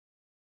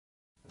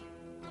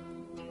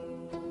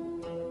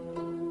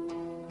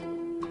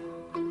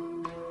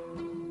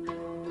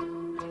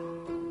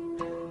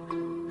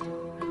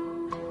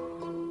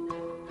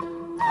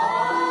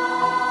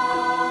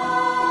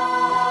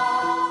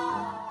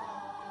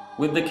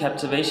With the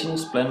captivating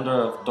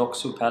splendor of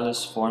Doksu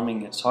Palace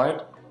forming its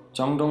heart,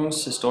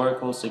 Jeong-dong's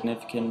historical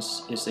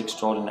significance is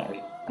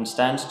extraordinary and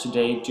stands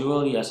today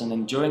dually as an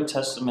enduring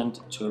testament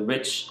to a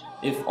rich,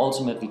 if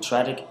ultimately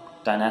tragic,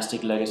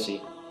 dynastic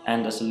legacy,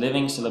 and as a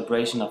living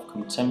celebration of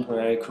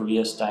contemporary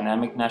Korea's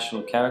dynamic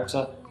national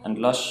character and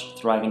lush,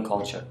 thriving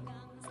culture.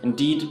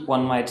 Indeed,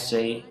 one might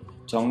say,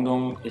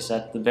 Jeong-dong is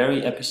at the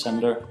very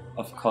epicenter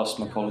of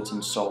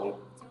cosmopolitan Seoul.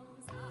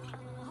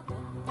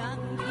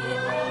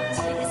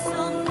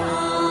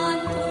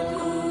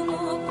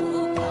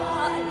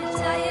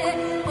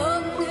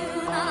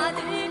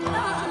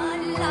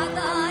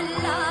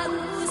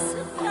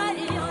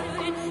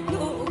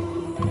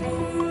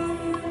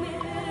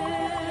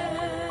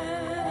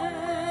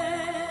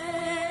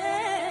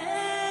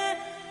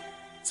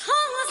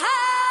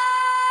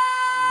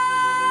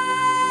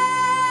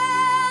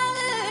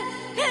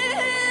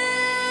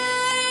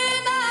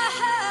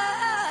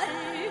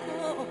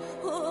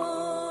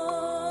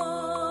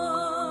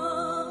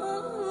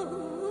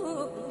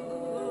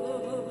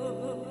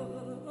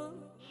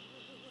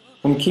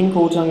 When King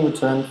Gojong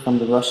returned from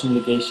the Russian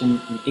legation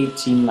in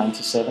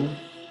 1897,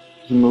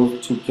 he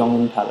moved to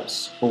Gyeongun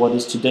Palace, or what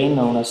is today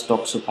known as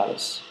Doksu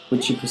Palace,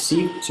 which he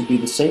perceived to be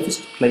the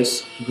safest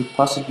place he could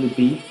possibly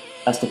be,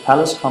 as the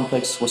palace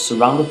complex was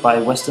surrounded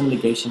by Western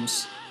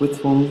legations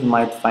with whom he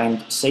might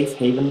find safe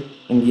haven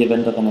in the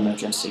event of an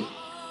emergency.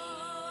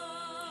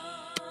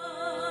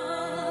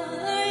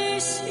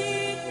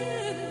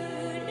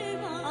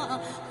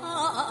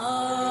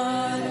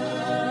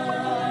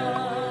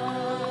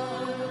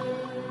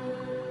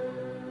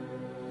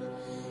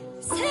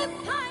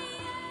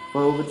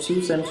 For over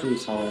 2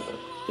 centuries, however,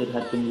 it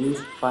had been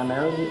used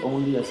primarily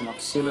only as an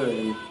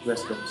auxiliary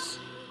residence,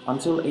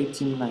 until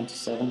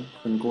 1897,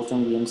 when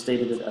Gojong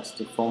reinstated it as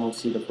the formal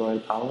seat of royal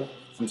power,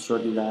 and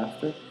shortly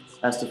thereafter,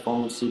 as the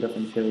formal seat of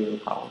imperial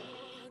power.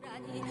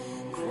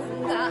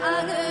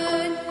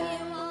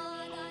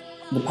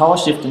 The power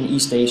shift in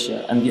East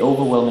Asia and the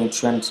overwhelming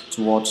trend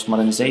towards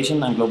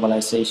modernization and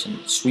globalization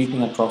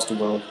sweeping across the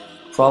world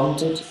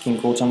prompted King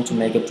Gojong to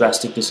make a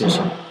drastic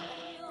decision: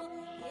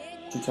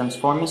 to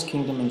transform his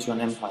kingdom into an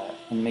empire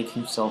and make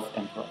himself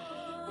emperor.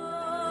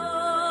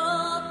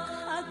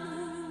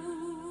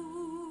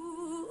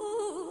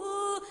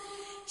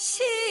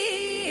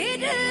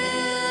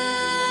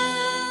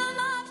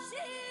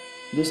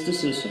 This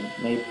decision,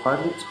 made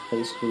partly to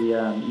place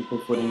Korea on equal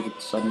footing with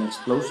the sudden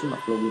explosion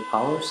of global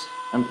powers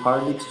and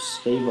partly to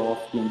stave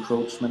off the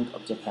encroachment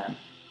of Japan,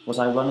 was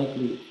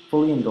ironically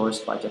fully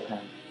endorsed by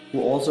Japan,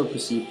 who also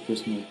perceived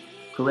this move,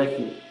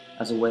 correctly,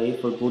 as a way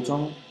for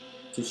Gojong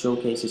to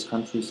showcase his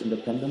country's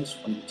independence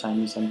from the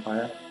Chinese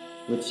Empire,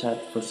 which had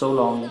for so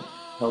long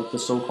held the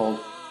so-called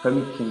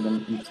Hermit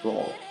Kingdom in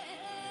thrall.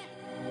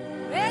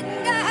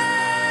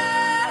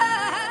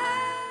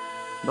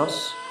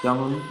 Thus,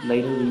 Gyeongun,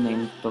 later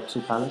renamed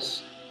Doksu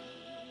Palace,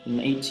 in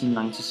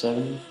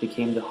 1897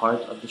 became the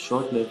heart of the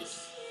short-lived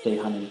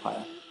Daehan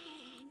Empire.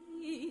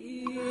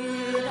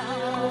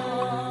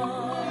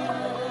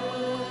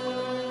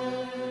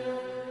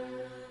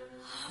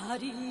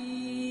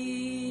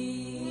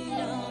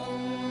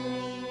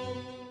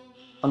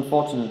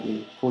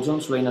 Unfortunately,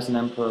 Gojong's reign as an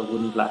emperor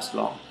wouldn't last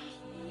long.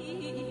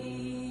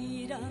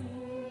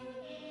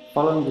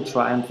 Following the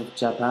triumph of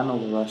Japan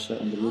over Russia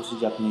in the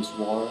Russo-Japanese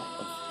War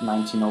of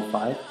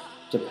 1905,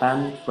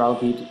 Japan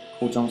browbeat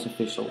Gojong's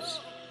officials,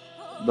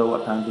 though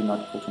apparently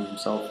not Gojong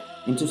himself,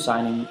 into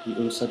signing the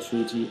Ulsa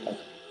Treaty at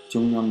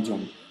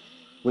Jeong-dong,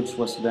 which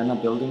was then a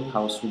building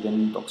housed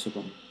within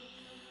Doksu-gun.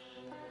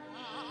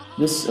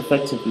 This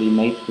effectively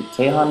made the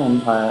Daehan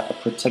Empire a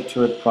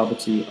protectorate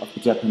property of the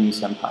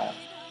Japanese Empire,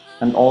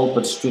 and all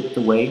but stripped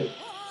away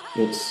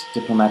its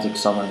diplomatic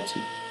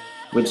sovereignty,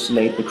 which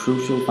laid the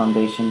crucial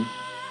foundation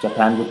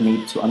Japan would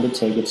need to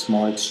undertake its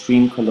more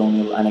extreme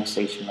colonial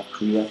annexation of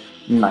Korea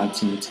in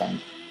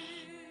 1910.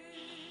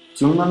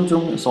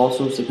 Jeong-dong is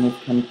also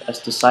significant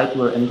as the site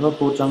where Emperor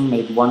Gojong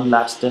made one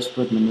last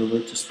desperate maneuver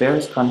to spare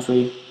his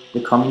country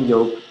the coming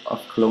yoke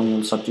of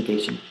colonial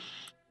subjugation.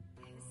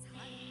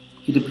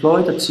 He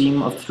deployed a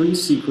team of 3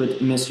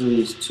 secret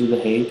emissaries to The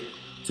Hague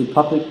to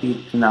publicly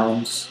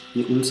denounce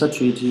the Ulsa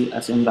Treaty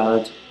as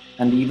invalid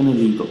and even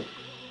illegal.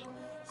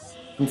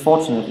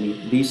 Unfortunately,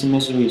 these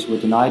emissaries were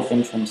denied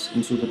entrance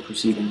into the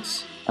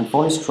proceedings, and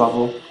for his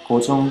trouble,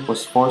 Gojong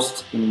was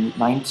forced in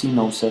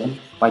 1907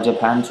 by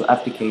Japan to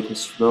abdicate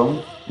his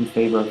throne in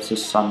favor of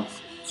his son,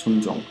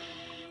 Sunjong.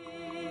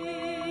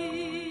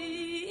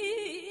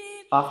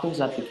 After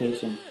his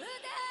abdication,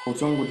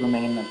 Gojong would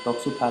remain at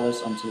Doksu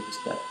Palace until his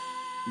death,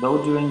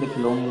 though during the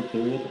colonial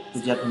period,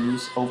 the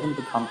Japanese opened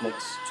the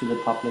complex to the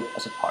public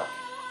as a park.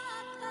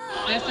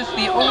 This is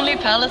the only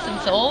palace in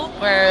Seoul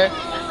where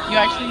you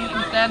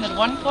can stand at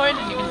one point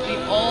and you can see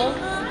all the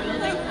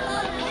buildings.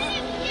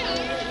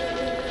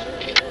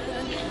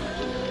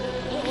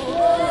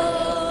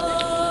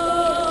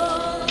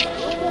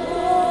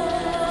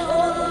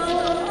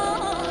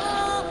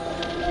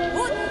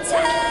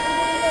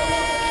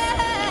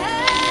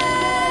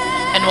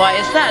 And why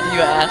is that,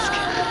 you ask?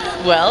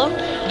 Well,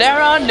 There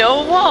are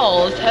no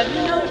walls, have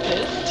you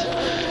noticed?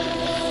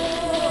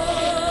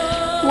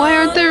 Why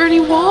aren't there any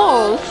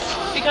walls?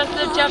 Because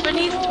the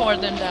Japanese tore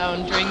them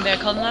down during their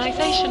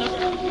colonization of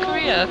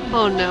Korea.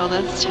 Oh no,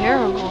 that's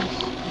terrible.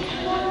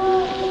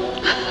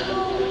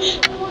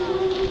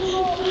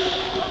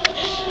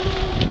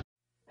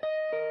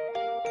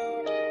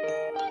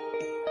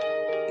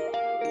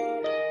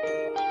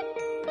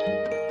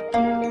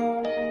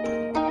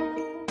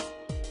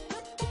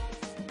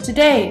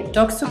 Today,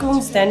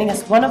 Doksu-gung, standing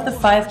as one of the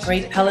 5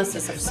 great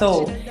palaces of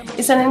Seoul,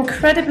 is an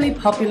incredibly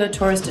popular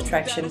tourist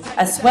attraction,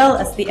 as well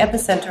as the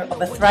epicenter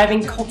of a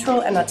thriving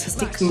cultural and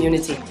artistic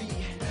community.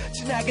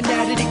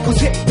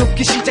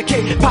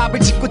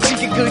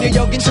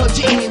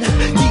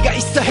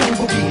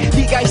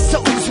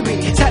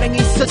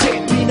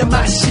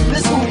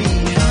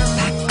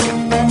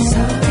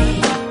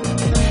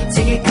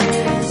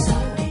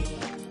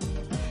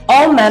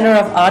 All manner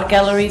of art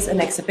galleries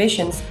and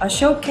exhibitions are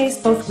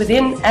showcased both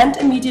within and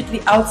immediately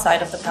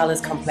outside of the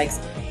palace complex,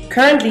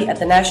 currently at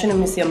the National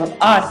Museum of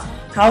Art,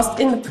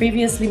 housed in the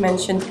previously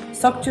mentioned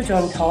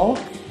Jeong-dong Hall.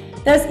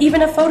 There's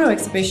even a photo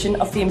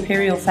exhibition of the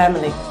imperial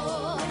family.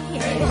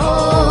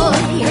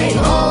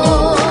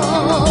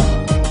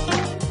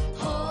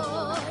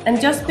 And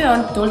just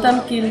beyond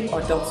Doldam-gil,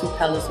 or Doksu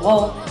Palace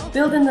Wall,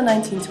 built in the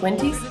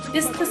 1920s,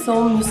 is the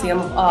Seoul Museum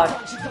of Art,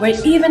 where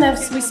even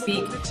as we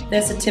speak,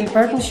 there's a Tim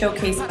Burton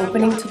showcase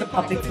opening to the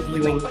public for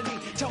viewing.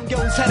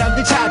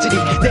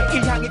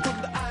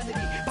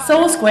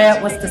 Seoul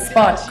Square was the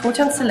spot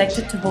Ko-chan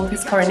selected to hold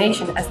his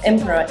coronation as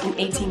emperor in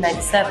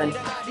 1897,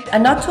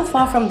 and not too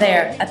far from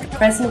there, at the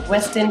present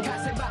West End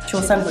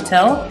Chosan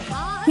Hotel,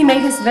 he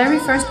made his very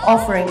first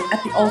offering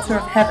at the altar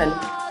of heaven,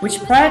 which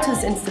prior to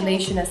his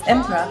installation as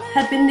emperor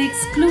had been the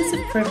exclusive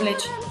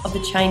privilege of the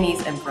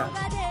Chinese emperor.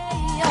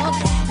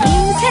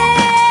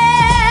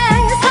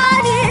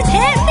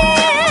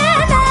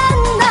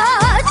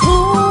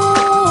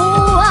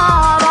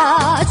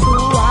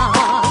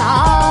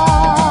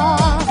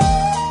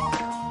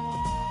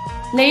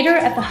 Later,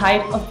 at the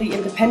height of the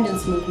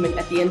independence movement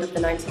at the end of the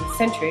 19th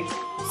century,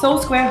 Seoul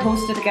Square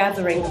hosted a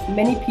gathering of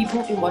many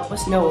people in what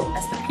was known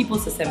as the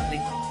People's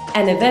Assembly,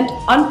 an event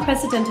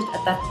unprecedented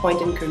at that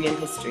point in Korean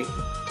history.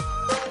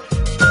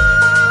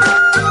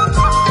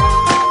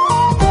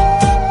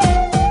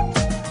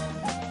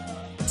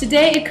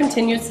 Today it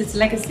continues its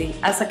legacy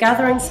as a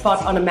gathering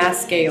spot on a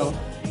mass scale.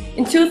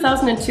 In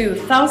 2002,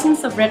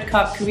 thousands of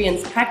red-capped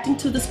Koreans packed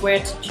into the square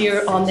to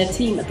cheer on their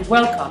team at the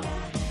World Cup,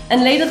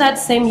 and later that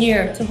same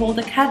year to hold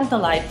a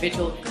candlelight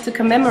vigil to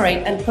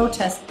commemorate and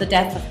protest the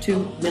death of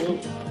 2 middle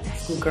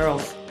school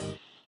girls.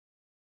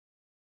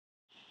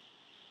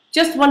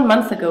 Just 1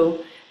 month ago,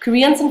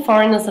 Koreans and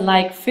foreigners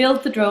alike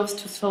filled the droves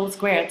to Seoul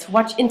Square to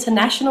watch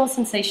international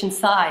sensation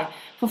Psy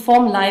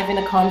perform live in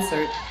a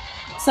concert.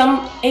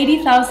 Some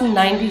 80,000,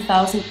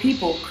 90,000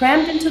 people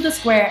crammed into the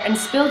square and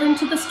spilled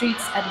into the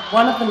streets at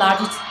one of the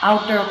largest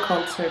outdoor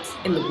concerts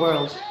in the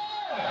world.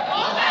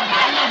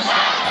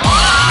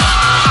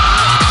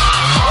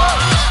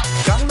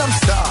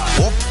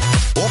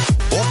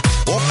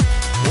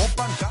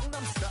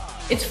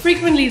 It's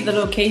frequently the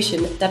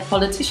location that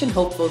politician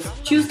hopefuls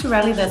choose to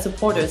rally their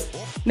supporters,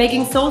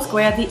 making Seoul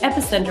Square the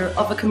epicenter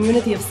of a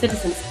community of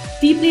citizens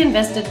deeply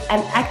invested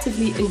and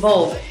actively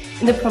involved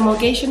in the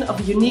promulgation of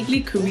a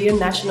uniquely Korean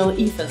national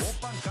ethos.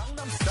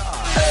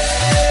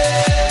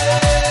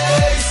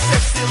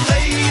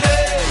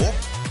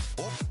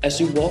 As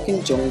you walk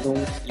in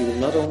Jeong-dong, you will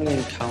not only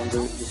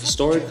encounter the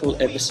historical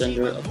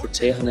epicenter of the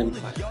Taehan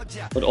Empire,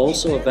 but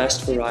also a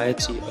vast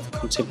variety of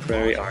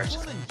contemporary art.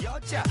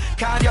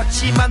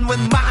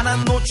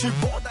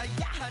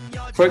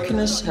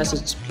 Quirkiness has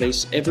its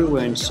place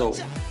everywhere in Seoul,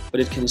 but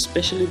it can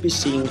especially be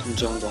seen in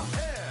Jeong-dong,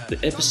 the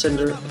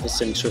epicenter of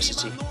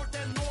eccentricity.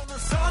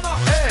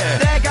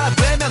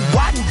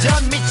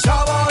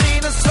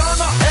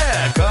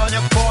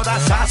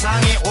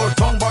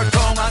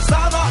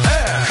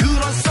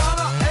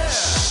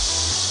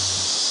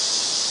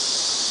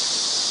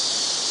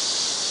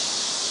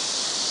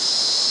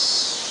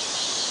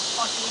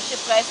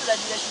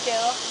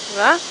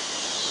 Hva?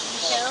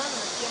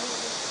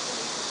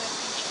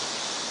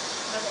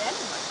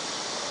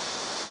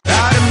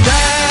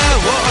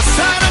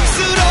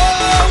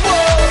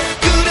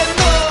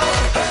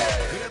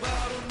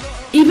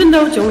 Even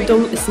though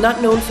Jeong-dong is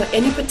not known for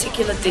any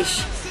particular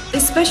dish, they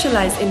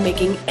specialize in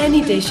making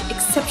any dish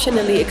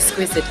exceptionally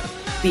exquisite,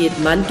 be it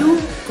mandu,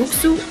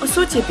 guksu or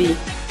sotebi,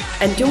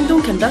 and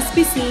Jeong-dong can thus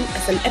be seen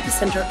as an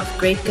epicenter of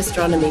great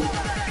gastronomy.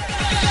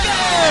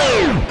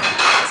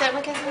 잘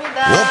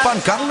먹겠습니다.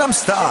 오빤 강남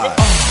스타일.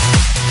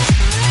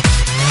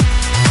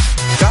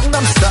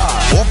 강남 스타일.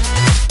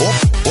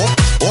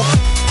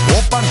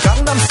 오빤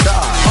강남 스타일.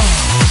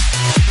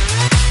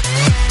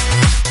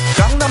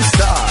 강남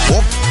스타일.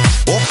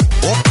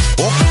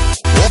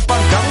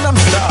 오빤 강남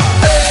스타일.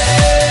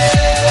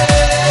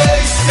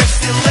 Hey,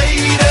 sexy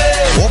lady.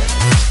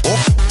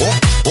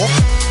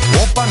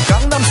 오빤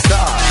강남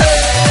스타일.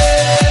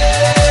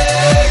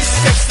 Hey,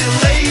 sexy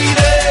lady.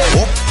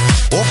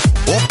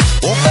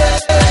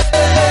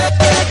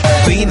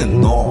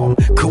 우리는 놈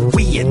그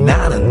위에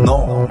나는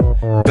놈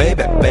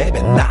Baby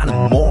baby 나는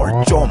more